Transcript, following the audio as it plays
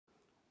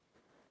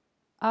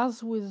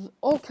As with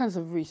all kinds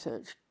of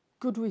research,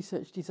 good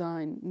research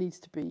design needs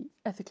to be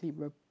ethically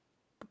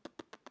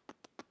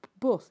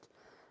robust.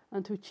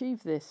 And to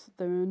achieve this,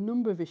 there are a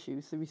number of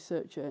issues the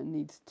researcher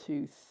needs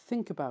to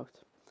think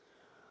about.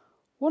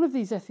 One of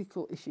these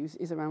ethical issues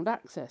is around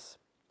access,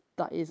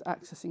 that is,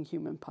 accessing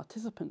human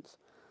participants,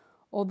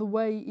 or the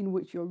way in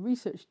which your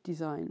research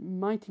design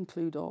might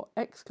include or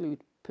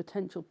exclude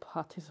potential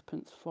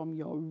participants from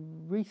your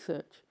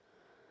research.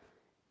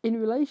 In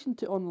relation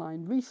to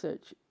online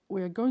research,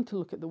 we are going to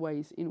look at the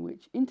ways in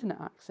which internet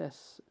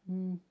access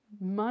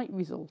might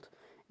result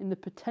in the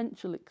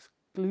potential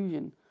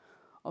exclusion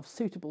of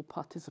suitable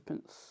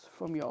participants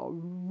from your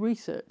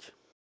research.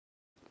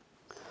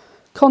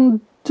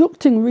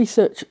 Conducting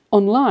research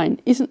online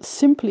isn't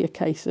simply a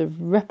case of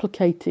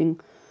replicating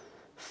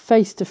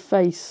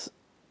face-to-face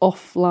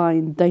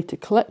offline data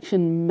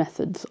collection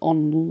methods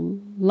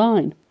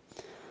online.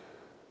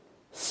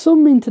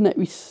 Some internet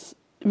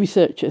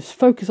researchers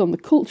focus on the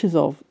cultures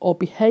of or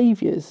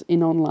behaviours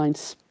in online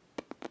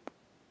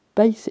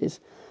spaces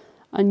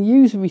and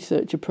use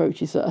research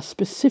approaches that are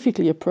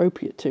specifically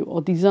appropriate to or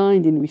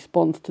designed in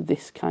response to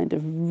this kind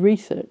of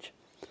research.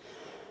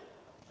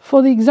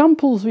 For the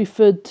examples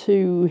referred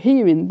to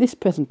here in this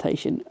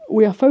presentation,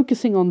 we are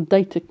focusing on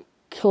data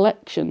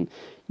collection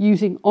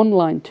using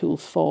online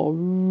tools for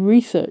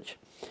research,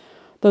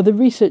 though the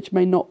research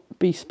may not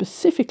be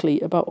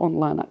specifically about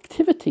online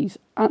activities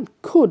and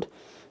could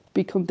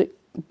be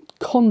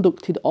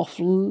conducted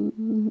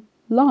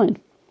offline.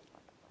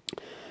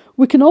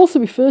 We can also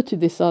refer to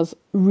this as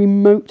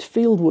remote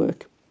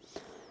fieldwork.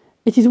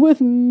 It is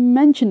worth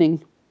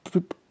mentioning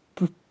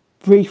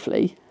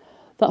briefly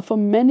that for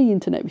many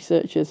internet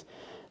researchers,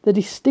 the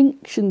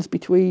distinctions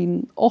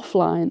between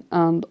offline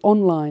and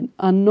online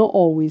are not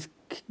always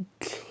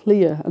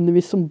clear, and there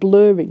is some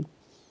blurring.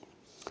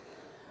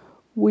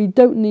 We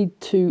don't need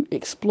to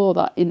explore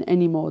that in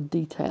any more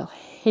detail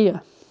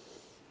here.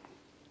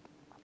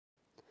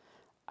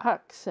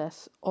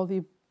 Access, or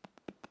the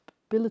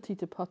ability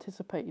to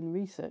participate in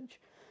research,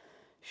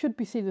 should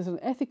be seen as an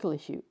ethical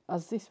issue,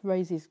 as this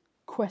raises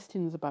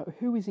questions about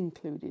who is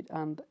included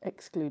and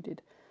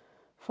excluded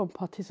from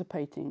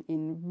participating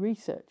in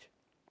research.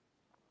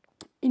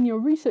 In your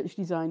research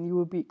design, you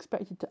will be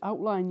expected to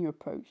outline your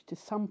approach to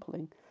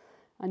sampling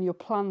and your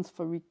plans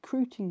for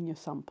recruiting your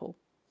sample.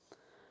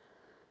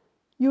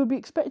 You will be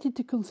expected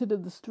to consider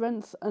the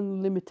strengths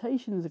and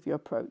limitations of your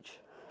approach,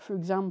 for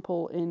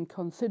example, in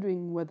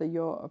considering whether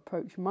your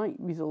approach might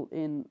result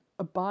in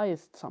a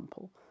biased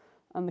sample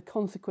and the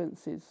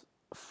consequences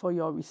for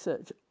your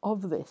research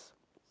of this.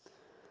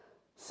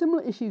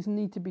 Similar issues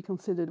need to be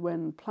considered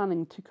when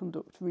planning to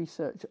conduct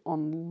research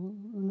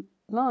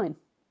online,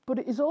 but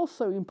it is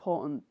also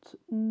important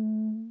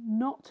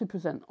not to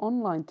present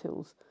online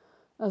tools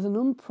as an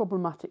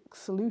unproblematic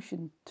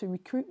solution to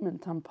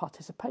recruitment and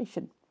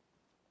participation.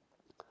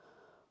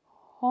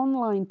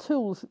 Online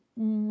tools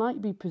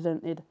might be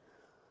presented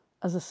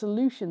as a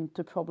solution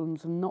to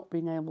problems of not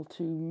being able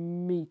to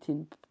meet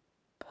in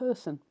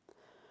person.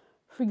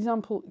 For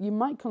example, you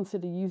might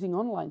consider using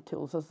online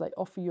tools as they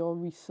offer your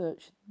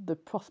research the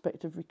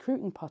prospect of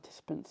recruiting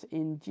participants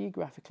in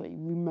geographically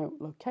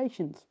remote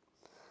locations.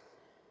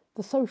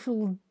 The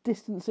social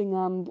distancing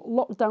and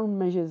lockdown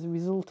measures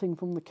resulting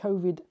from the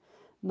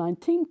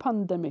COVID-19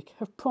 pandemic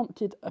have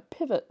prompted a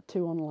pivot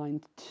to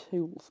online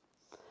tools.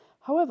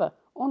 However,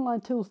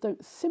 online tools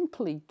don't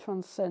simply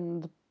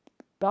transcend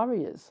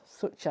barriers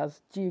such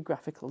as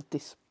geographical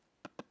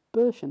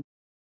dispersion.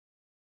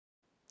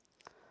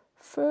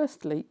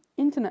 Firstly,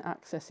 internet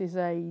access is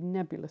a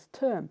nebulous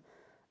term,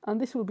 and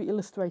this will be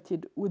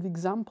illustrated with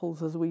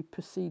examples as we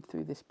proceed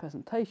through this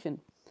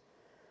presentation.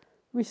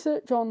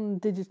 Research on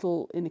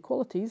digital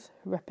inequalities,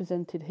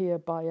 represented here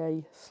by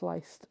a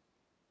sliced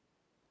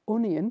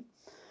onion,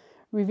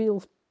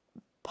 reveals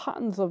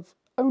patterns of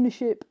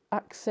ownership,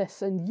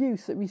 access and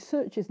use that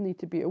researchers need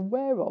to be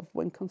aware of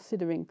when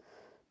considering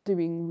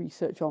doing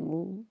research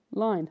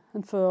online.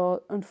 And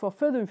for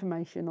further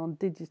information on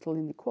digital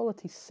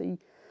inequalities, see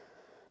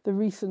the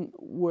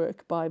recent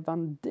work by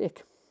Van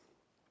Dyck.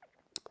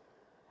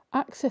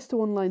 Access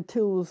to online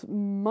tools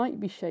might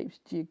be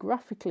shaped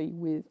geographically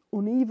with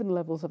uneven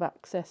levels of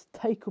access,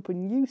 take-up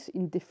and use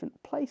in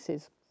different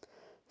places.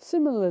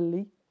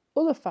 Similarly,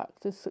 other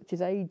factors such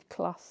as age,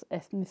 class,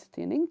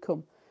 ethnicity and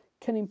income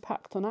can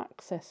impact on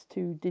access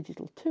to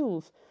digital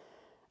tools,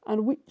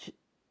 and which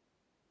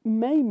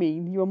may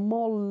mean you are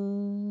more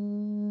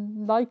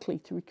likely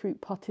to recruit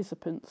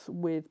participants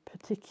with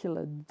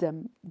particular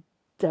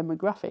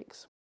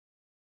demographics.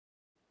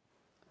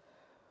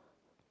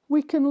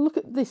 We can look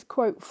at this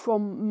quote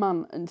from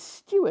Mann and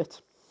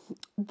Stewart.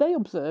 They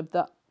observed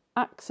that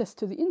access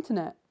to the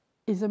internet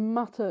is a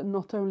matter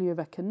not only of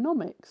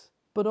economics,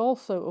 but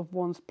also of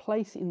one's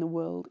place in the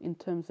world in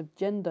terms of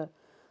gender,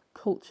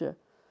 culture,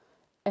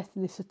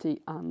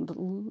 ethnicity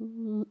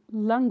and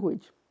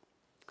language.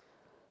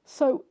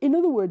 So, in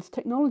other words,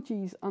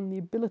 technologies and the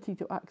ability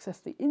to access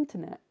the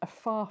internet are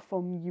far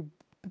from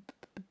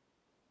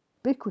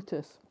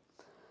ubiquitous.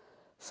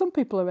 Some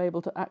people are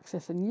able to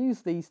access and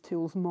use these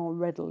tools more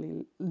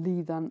readily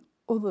than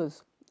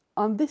others,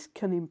 and this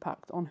can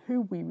impact on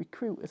who we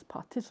recruit as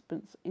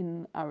participants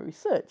in our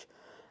research,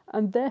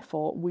 and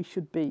therefore we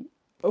should be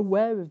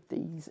aware of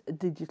these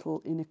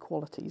digital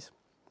inequalities.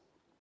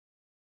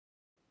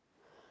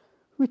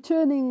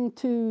 Returning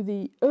to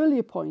the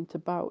earlier point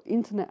about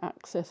internet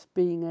access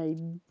being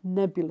a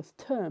nebulous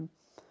term,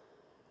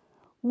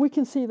 we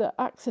can see that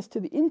access to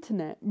the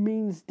internet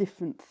means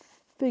different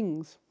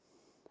things.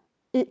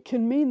 It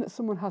can mean that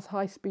someone has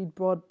high-speed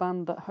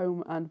broadband at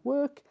home and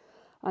work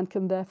and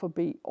can therefore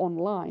be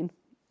online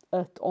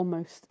at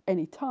almost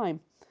any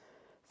time.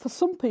 For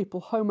some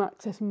people, home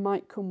access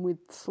might come with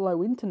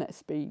slow internet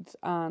speeds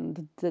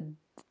and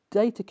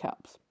data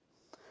caps.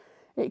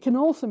 It can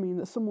also mean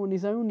that someone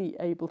is only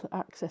able to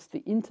access the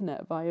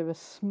internet via a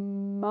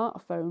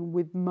smartphone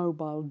with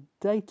mobile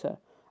data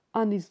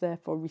and is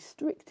therefore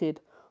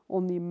restricted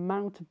on the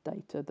amount of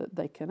data that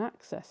they can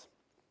access.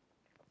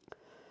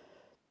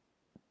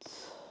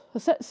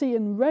 Setsi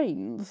and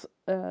Rain's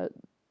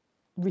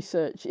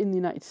research in the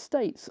United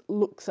States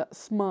looks at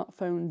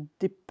smartphone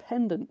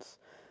dependence,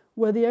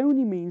 where the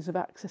only means of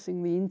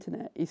accessing the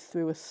internet is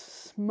through a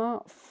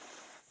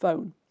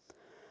smartphone.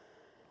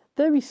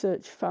 Their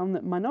research found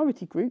that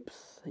minority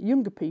groups,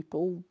 younger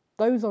people,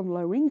 those on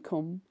low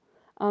income,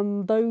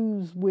 and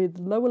those with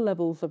lower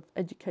levels of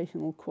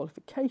educational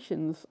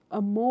qualifications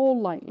are more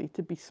likely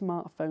to be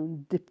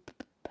smartphone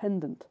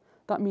dependent.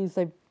 That means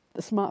the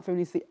smartphone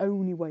is the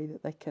only way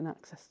that they can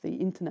access the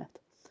internet.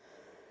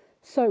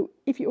 So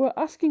if you were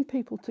asking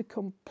people to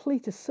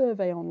complete a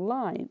survey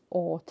online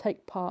or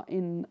take part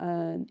in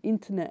an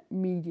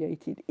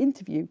internet-mediated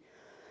interview,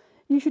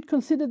 you should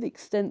consider the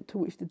extent to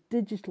which the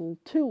digital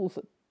tools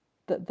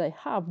that they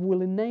have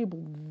will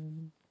enable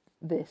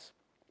this.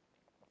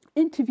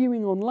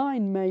 Interviewing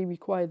online may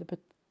require the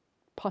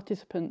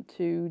participant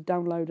to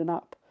download an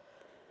app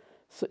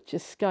such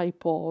as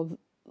Skype or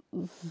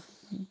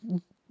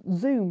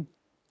Zoom.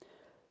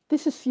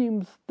 This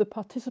assumes the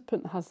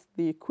participant has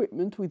the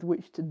equipment with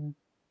which to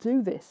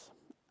do this.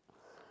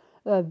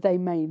 They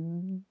may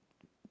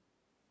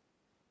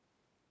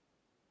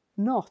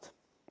not.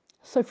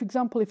 So, for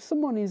example, if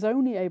someone is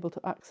only able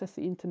to access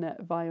the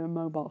internet via a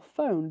mobile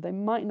phone, they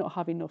might not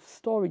have enough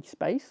storage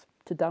space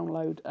to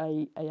download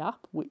a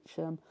app, which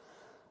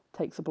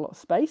takes up a lot of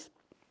space.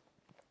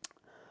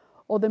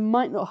 Or they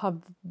might not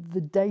have the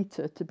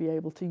data to be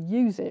able to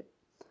use it.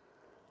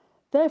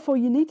 Therefore,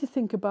 you need to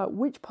think about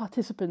which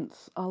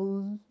participants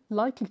are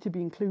likely to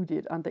be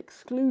included and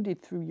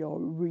excluded through your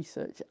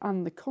research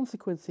and the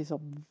consequences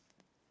of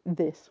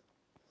this.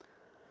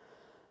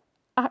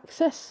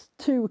 Access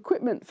to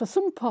equipment for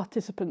some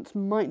participants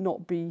might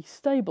not be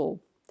stable.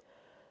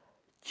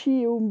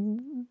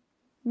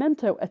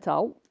 Chiumento et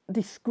al.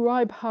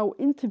 Describe how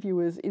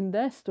interviewers in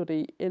their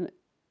study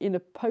in a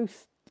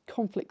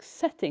post-conflict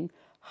setting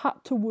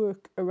had to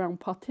work around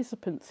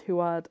participants who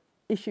had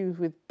issues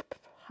with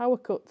power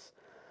cuts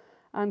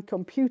and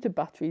computer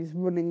batteries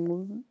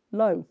running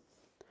low.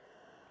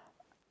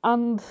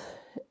 And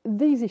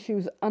these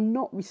issues are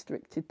not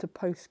restricted to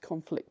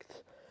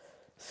post-conflict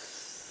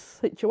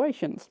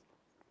situations.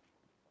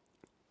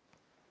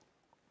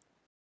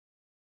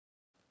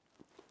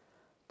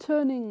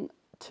 Turning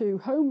to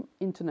home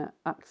internet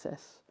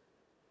access,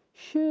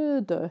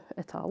 Schroeder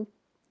et al.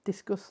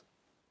 Discuss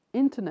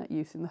internet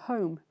use in the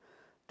home,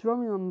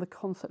 drawing on the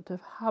concept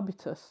of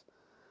habitus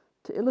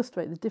to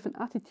illustrate the different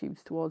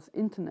attitudes towards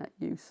internet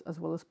use as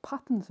well as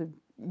patterns of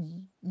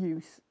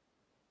use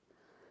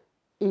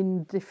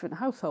in different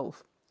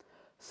households.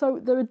 So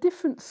there are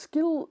different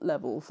skill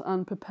levels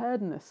and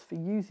preparedness for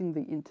using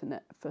the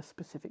internet for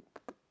specific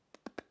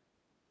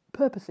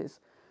purposes,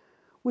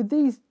 with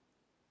these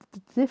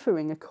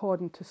differing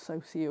according to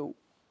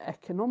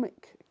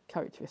socio-economic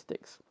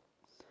characteristics.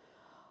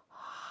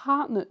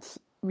 Hartnett's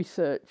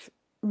research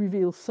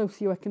reveals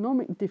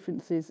socio-economic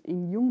differences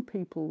in young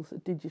people's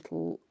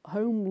digital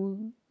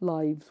home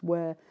lives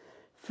where,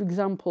 for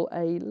example,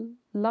 a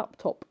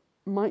laptop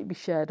might be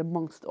shared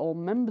amongst all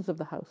members of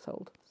the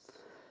household.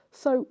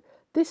 So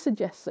this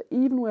suggests that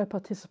even where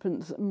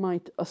participants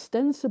might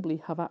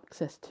ostensibly have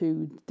access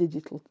to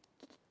digital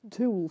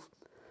tools,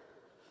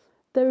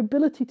 their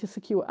ability to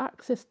secure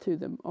access to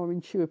them or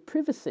ensure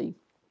privacy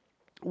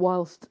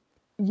whilst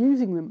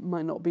using them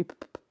might not be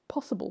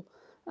possible.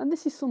 And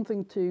this is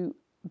something to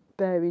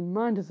bear in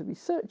mind as a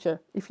researcher.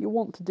 If you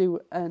want to do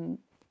a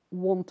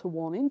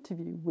one-to-one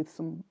interview with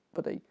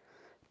somebody,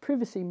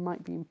 privacy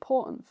might be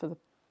important for the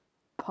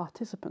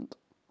participant.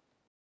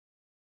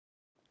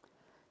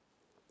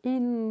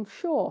 In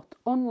short,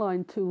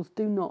 online tools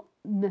do not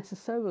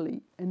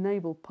necessarily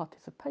enable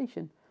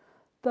participation,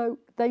 though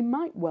they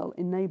might well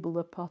enable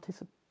the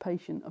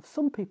participation of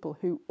some people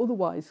who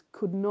otherwise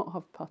could not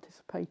have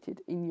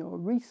participated in your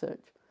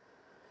research.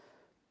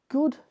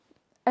 Good,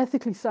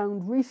 ethically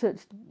sound research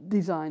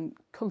design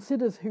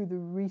considers who the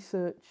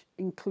research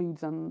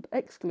includes and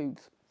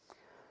excludes.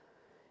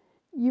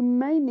 You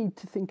may need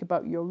to think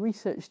about your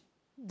research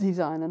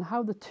design and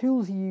how the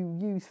tools you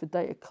use for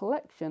data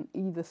collection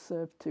either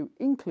serve to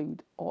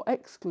include or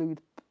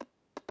exclude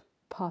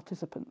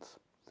participants.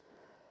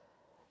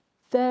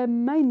 There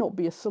may not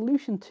be a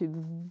solution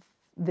to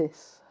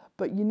this,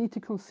 but you need to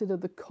consider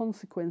the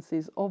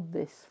consequences of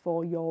this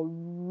for your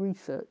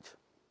research.